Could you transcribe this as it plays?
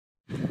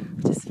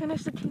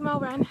finished the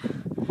T-mile run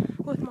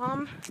with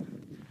Mom.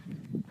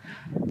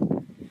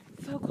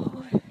 So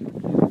cold.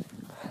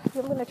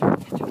 I'm gonna try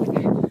to catch up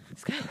with her.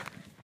 Let's go.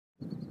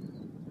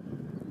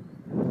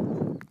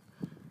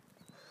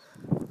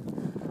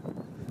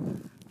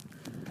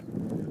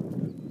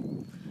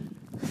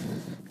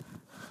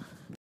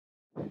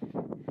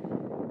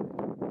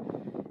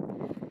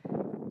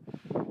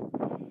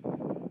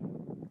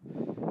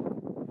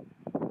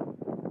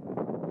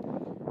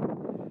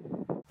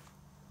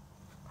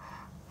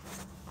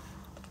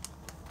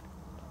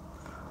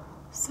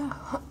 So,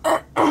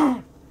 that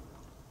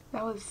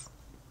was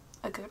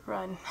a good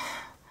run.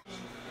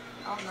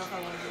 I don't know if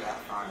I want to do that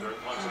far. Third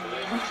punch of the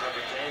day for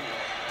Trevor Daniel.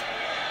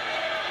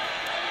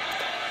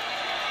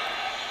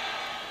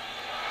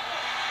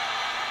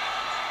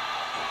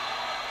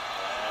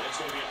 And it's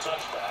going to be a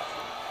touchback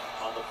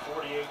on the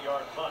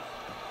 48-yard punt.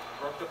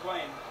 Broke the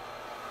plane.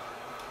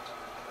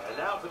 And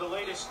now for the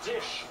latest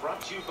dish,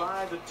 brought to you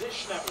by the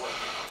Dish Network.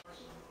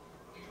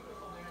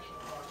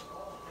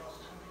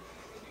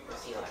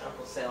 See like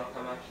Uncle Sal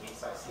come up and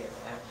start scaring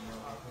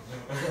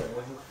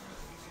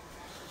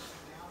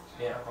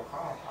the yeah, Uncle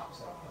Carl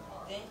pops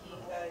up. Then you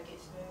gotta get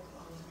smooth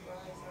on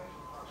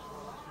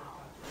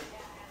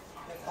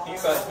the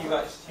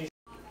He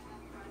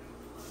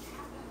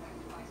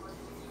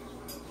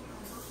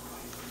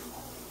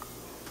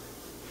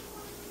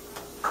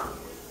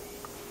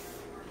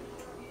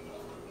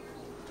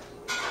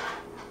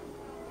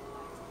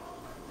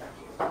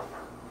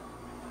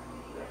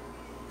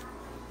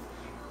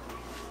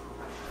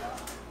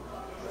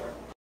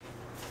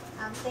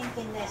I'm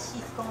thinking that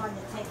she's going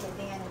to take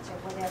advantage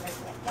of whatever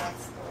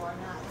that's for,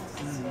 not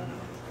necessarily.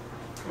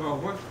 Well,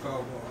 what,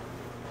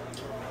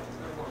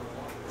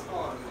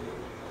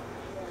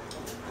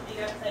 You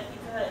got to take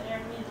Pizza Hut near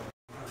me.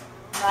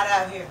 Not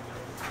out here.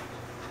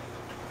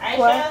 I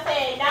What? sure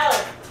said no.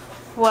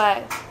 What?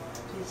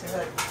 Pizza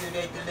Hut, do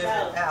they deliver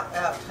No.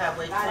 out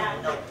Highway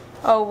 20? No.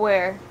 Oh,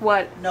 where?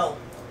 What? No.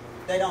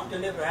 They don't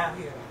deliver out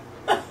here.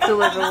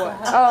 Deliver what?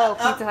 Oh,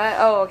 Pizza Hut?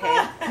 Oh,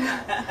 okay.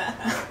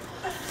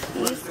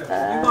 You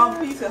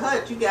want Pizza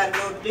Hut, you gotta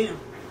go to them.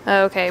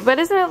 Okay, but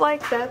isn't it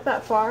like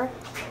that far?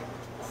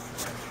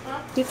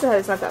 Pizza Hut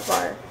is not that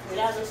far.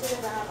 Yeah, the shit is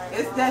behind my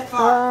It's car. that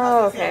far.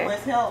 Oh, It's in okay.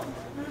 West Helton.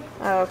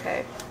 Oh,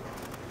 okay.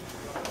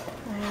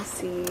 I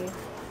see.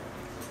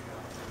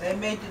 They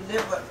may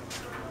deliver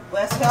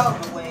West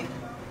Helton away.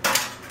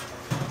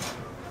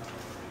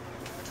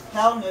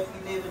 Helton if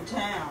you live in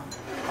town.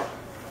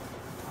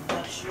 I'm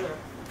not sure.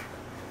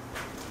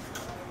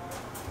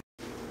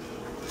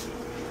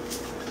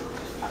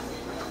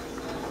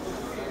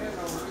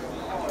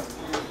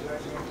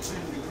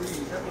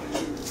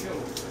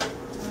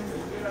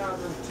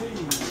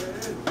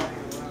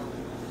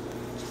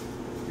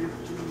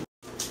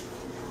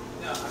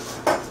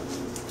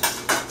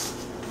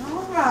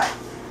 All right.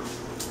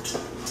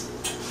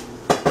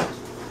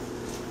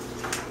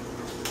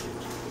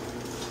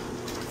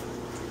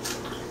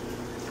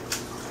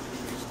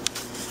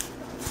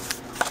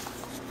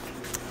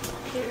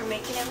 You're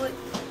making it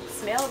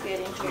smell good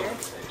in here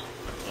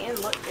and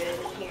look good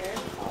in here.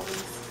 All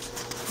these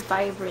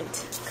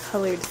vibrant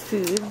colored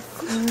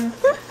foods.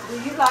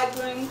 Do you like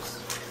greens?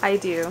 I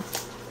do.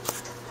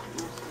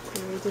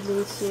 Very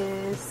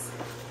delicious.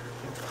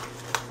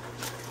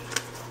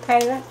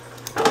 Taylor?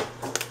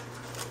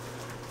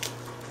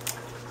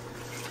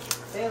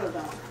 Taylor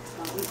don't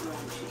eat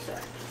greens, she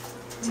said.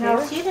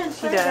 No, she didn't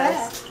She say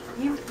does. that.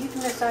 You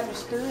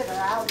misunderstood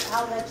her.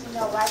 I'll let you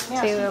know right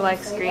now. Taylor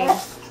likes green. I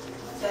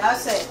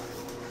said.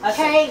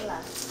 Kayla.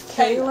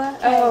 Kayla?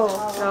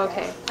 Oh,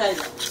 okay. Taylor.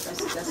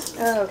 That's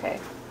Oh, okay.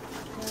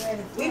 You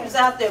ready? we was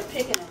out there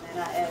picking them and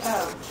I asked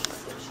her if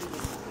she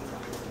was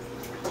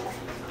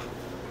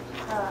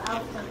I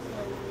was going to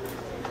tell you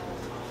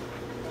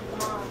that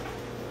Mom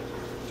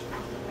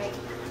can make the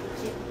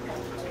chicken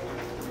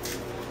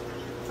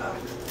come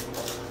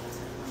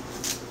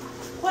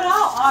What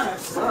all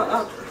honors.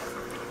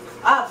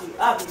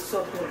 I'll be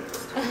so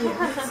pleased.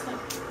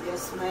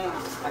 Yes, ma'am.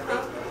 I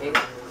think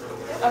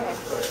Okay.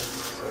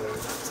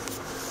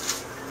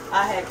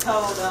 I had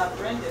told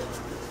Brenda.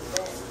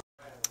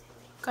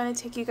 Gonna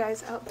take you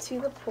guys out to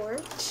the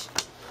porch.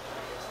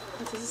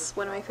 This is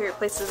one of my favorite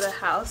places in the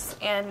house,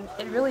 and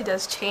it really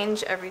does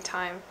change every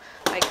time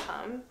I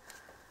come.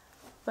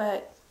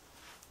 But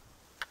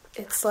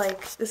it's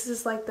like, this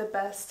is like the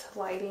best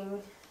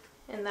lighting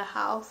in the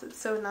house. It's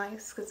so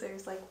nice because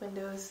there's like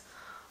windows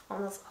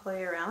almost all the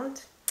way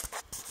around.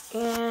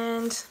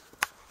 And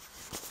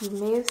you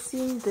may have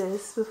seen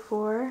this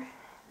before in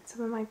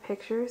some of my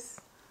pictures.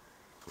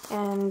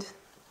 And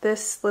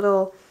this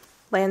little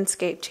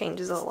landscape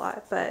changes a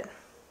lot, but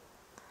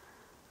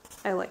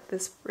I like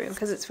this room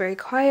because it's very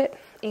quiet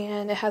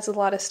and it has a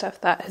lot of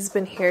stuff that has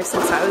been here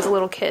since I was a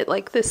little kid,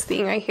 like this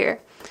thing right here.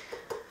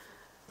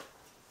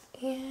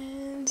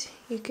 And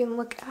you can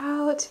look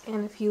out,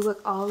 and if you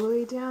look all the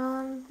way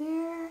down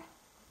there,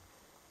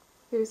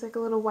 there's like a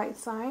little white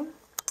sign,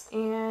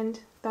 and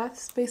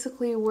that's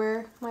basically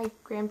where my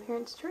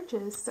grandparents' church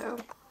is. So,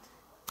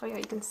 oh yeah,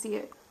 you can see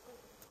it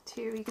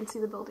too. You can see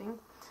the building.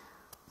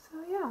 So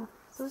yeah,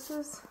 so this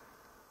is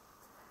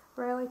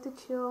where I like to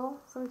chill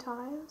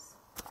sometimes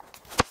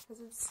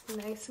because it's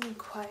nice and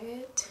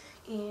quiet,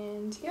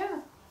 and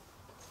yeah,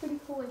 it's pretty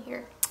cool in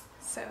here.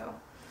 So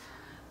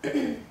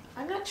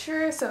I'm not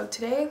sure. So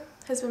today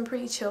has been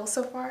pretty chill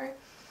so far.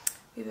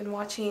 We've been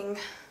watching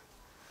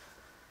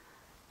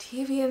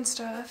TV and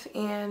stuff,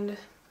 and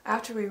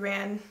after we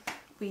ran,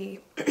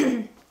 we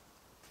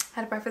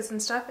had breakfast and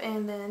stuff,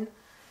 and then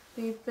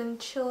we've been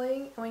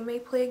chilling, and we may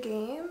play a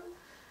game.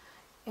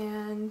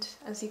 And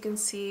as you can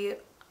see,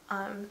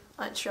 Aunt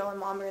Cheryl and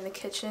Mom are in the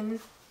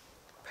kitchen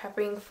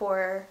prepping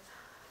for,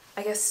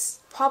 I guess,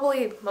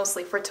 probably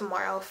mostly for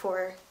tomorrow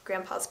for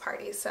Grandpa's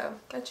party, so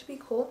that should be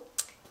cool.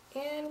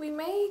 And we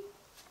may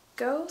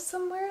go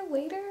somewhere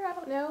later, I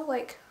don't know,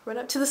 like run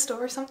up to the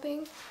store or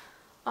something,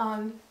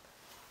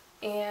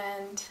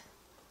 and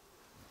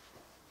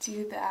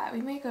do that.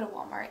 We may go to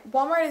Walmart.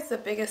 Walmart is the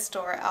biggest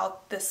store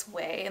out this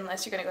way,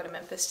 unless you're gonna go to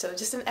Memphis, so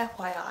just an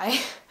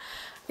FYI.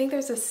 I think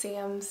there's a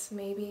Sam's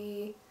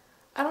maybe,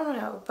 I don't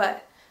know,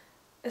 but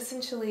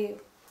essentially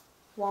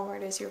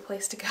Walmart is your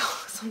place to go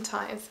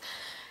sometimes,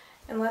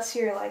 unless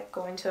you're like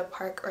going to a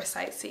park or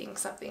sightseeing,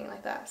 something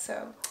like that.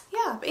 So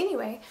yeah, but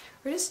anyway,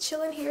 we're just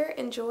chilling here,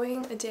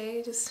 enjoying a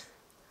day, just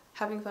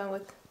having fun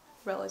with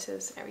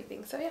relatives and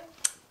everything. So yeah.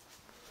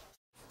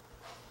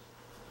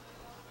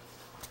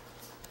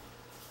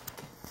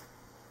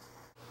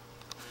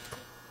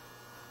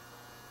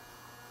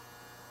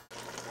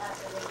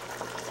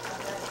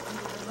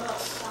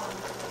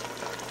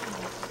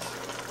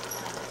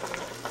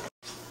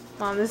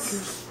 Mom, this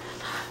is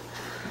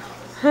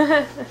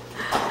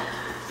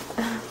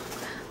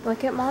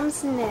look at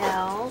Mom's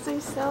nails, they're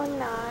so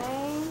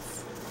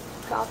nice.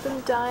 Got them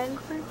done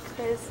for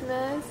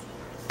Christmas.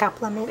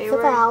 Compliments They of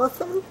were-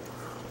 Allison.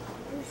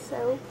 They're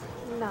so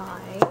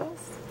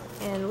nice.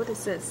 And what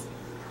is this?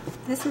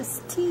 This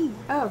is tea.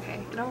 Oh,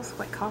 okay. It almost looks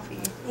like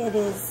coffee. It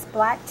is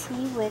black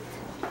tea with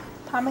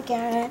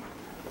pomegranate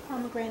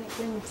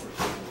green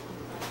tea.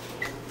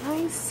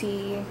 I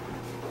see.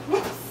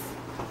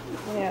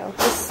 You know,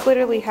 this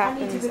literally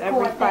happens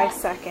every 5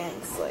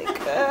 seconds. Like,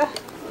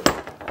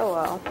 oh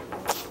well.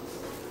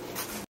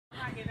 I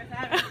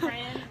have a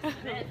friend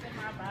that's in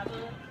my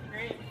Bible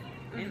group,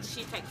 and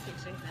she takes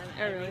pictures of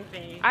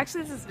everything.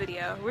 Actually, this is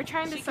video. We're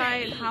trying to She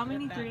can't decide eat how with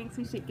many that. drinks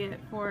we should get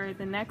for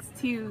the next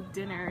 2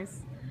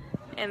 dinners.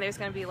 And there's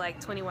gonna be like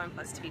 21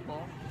 plus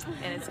people.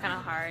 And it's kind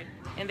of hard.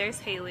 And there's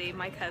Haley,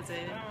 my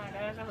cousin. Oh my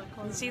gosh, I look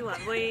cool. Isn't she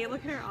lovely?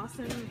 Look at her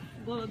awesome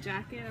little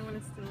jacket. I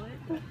want to steal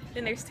it.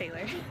 Then there's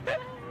Taylor.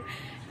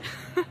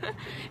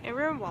 And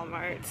we're in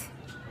Walmart.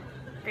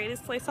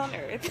 Greatest place on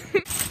earth.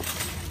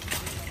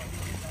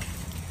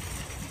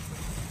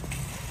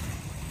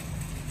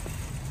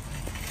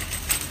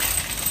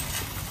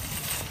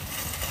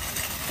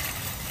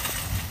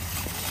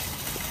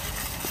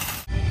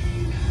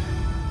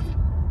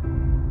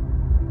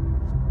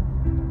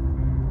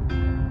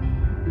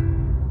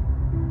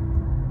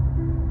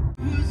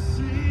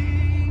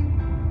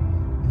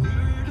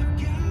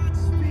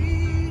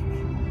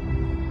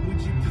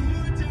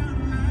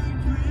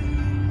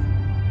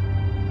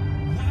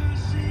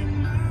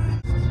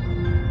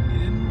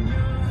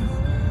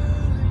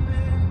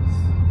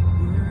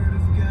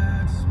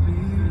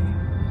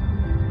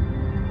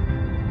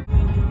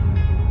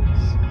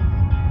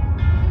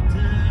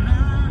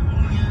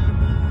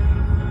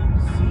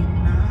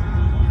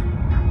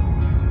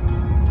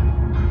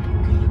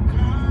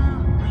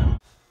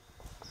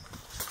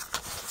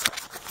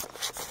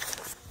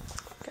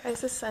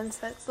 Guys, the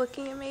sunset's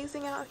looking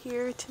amazing out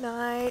here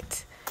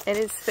tonight. It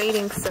is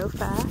fading so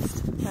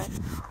fast, but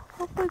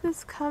hopefully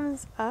this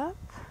comes up,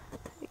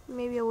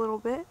 maybe a little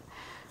bit.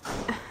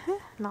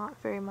 Not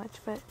very much,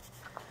 but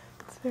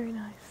it's very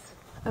nice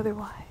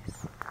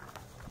otherwise.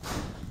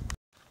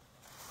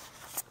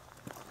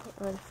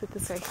 I'm gonna put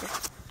this right here.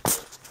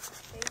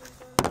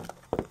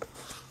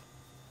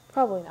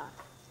 Probably not.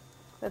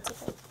 That's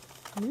okay.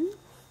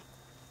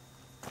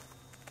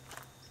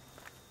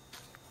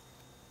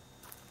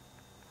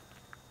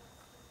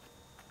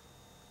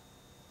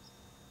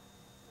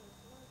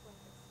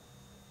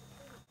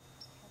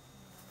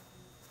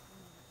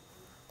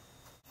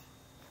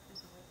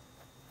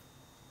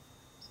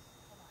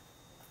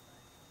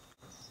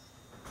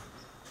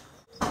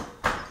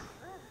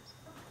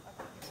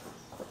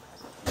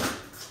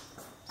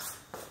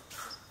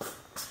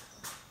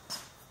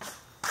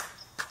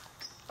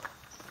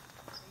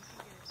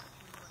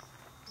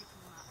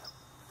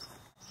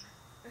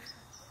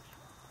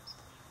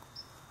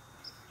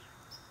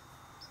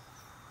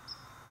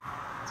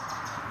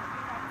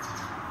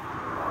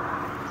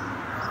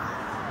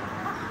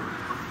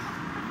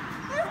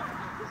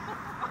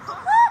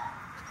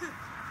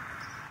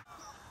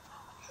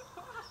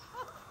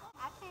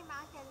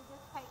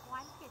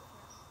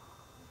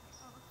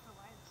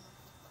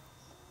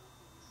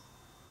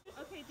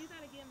 Okay, do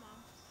that again,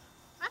 Mom.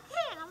 I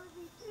can't. I'm gonna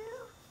be too.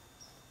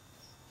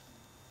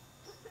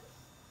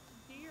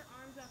 Do your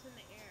arms up in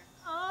the air.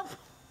 Oh.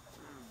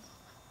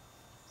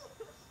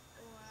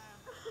 Wow.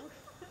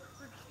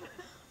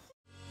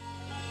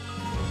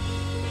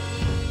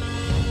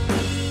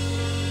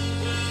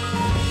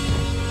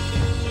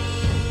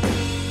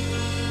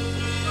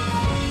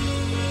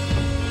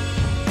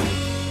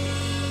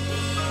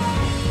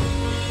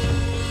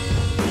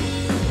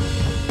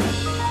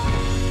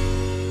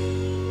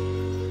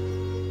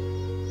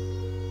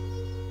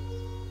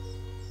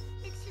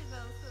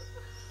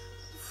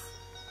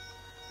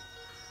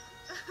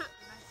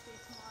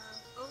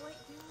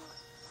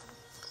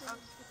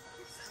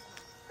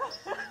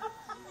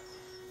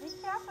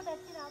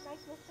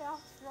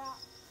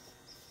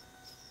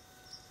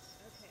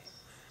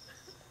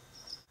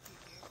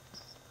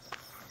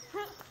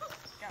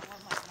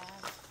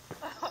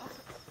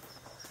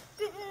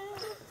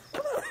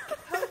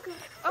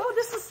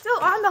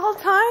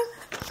 time?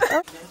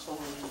 Eventually,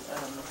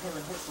 him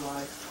and his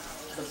wife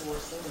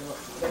divorced anyway.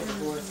 They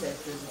divorced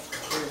after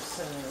their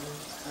son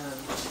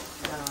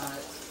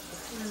died.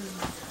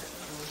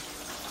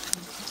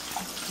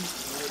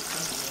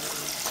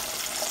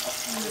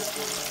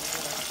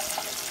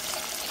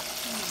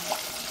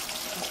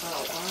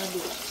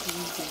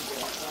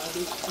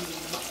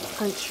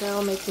 Aunt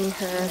Cheryl making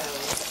her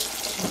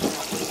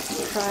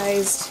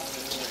prized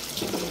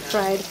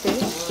fried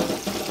fish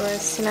for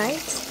us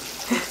tonight.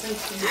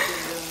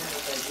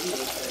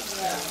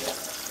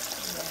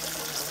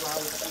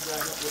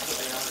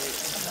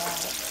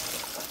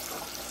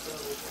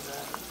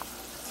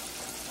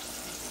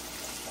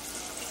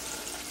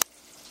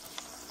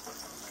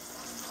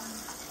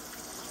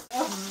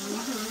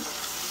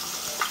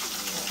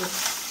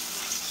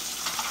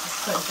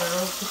 So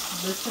girls, just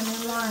listen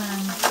and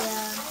learn.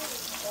 Yeah.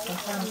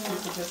 Sometimes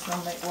people just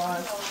don't make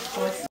wise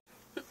choices.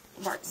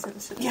 Bart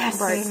Simpson. Yes.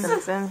 Bart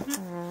Simpson.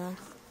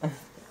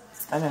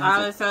 I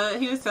know.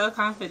 He was so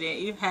confident.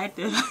 You had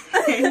to.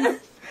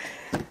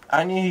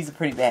 I knew he's a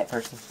pretty bad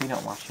person. We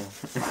don't watch him.